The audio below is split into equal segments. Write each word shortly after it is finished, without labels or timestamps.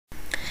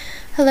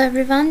Hello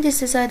everyone,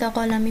 this is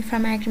Hydrology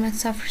from Agreement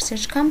Software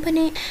Research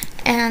Company,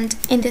 and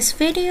in this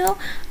video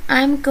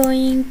I'm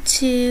going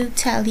to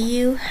tell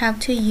you how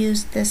to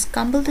use this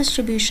Gumbel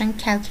Distribution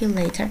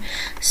Calculator.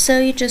 So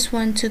you just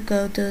want to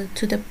go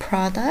to the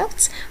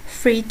products,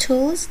 free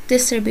tools,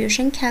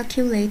 distribution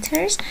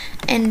calculators,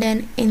 and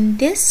then in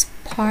this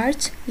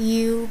part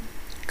you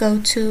go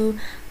to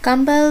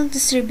Gumbel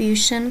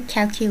Distribution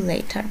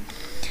Calculator.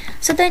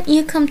 So then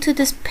you come to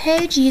this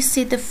page, you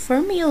see the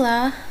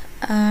formula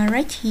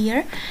right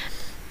here,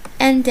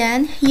 and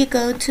then you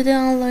go to the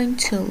online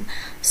tool.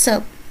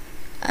 So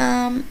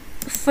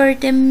for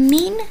the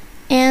mean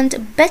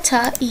and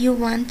beta you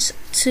want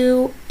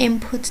to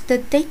input the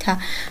data,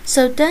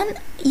 so then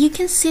you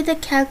can see the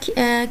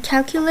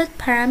calculate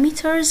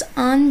parameters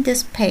on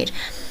this page.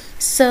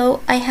 So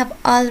I have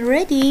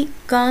already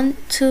gone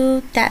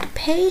to that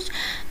page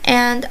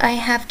and I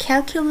have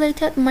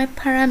calculated my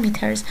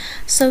parameters.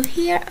 So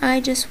here I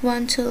just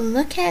want to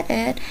look at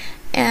it,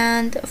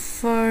 and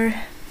for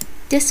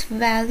this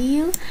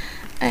value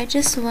I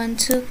just want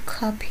to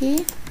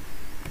copy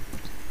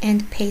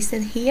and paste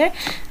it here,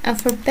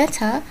 and for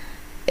beta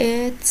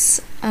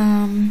it's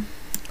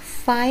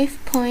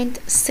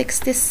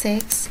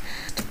 5.66.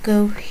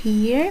 go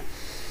here,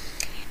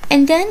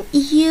 and then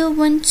you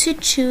want to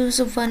choose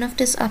one of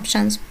these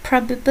options: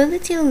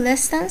 probability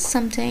less than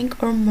something,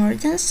 or more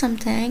than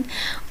something,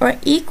 or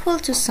equal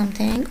to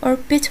something, or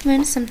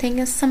between something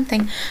and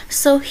something.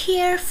 So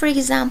here, for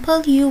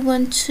example, you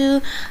want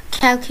to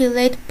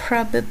calculate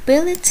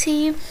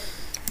probability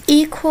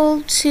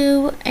equal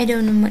to I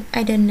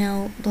don't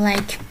know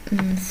like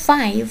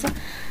 5.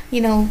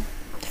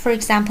 For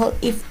example,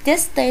 if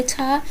this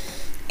data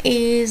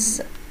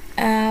is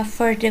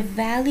for the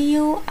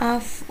value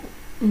of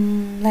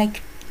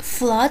like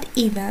flood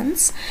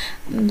events,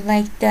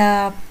 like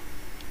the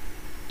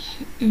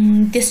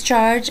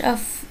discharge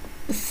of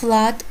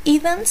flood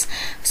events,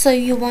 so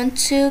you want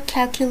to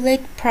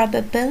calculate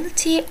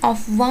probability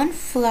of one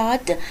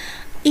flood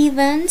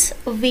event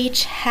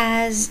which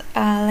has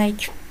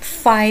like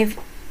 5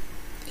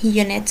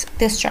 unit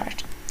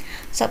discharge.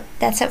 So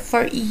that's it.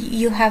 For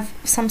you have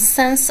some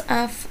sense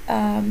of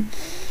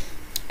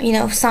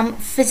some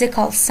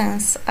physical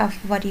sense of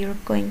what you're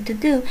going to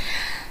do.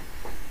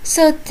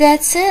 So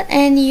that's it,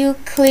 and you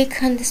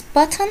click on this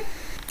button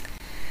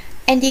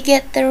and you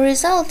get the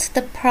result.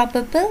 The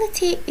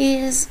probability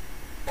is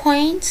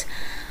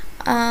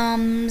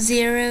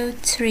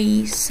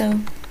 0.03. so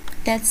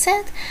that's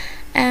it,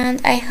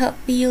 and I hope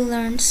you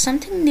learned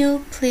something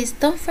new. Please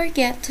don't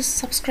forget to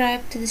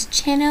subscribe to this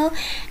channel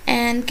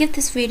and give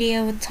this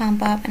video a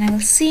thumb up, and I will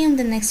see you in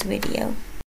the next video.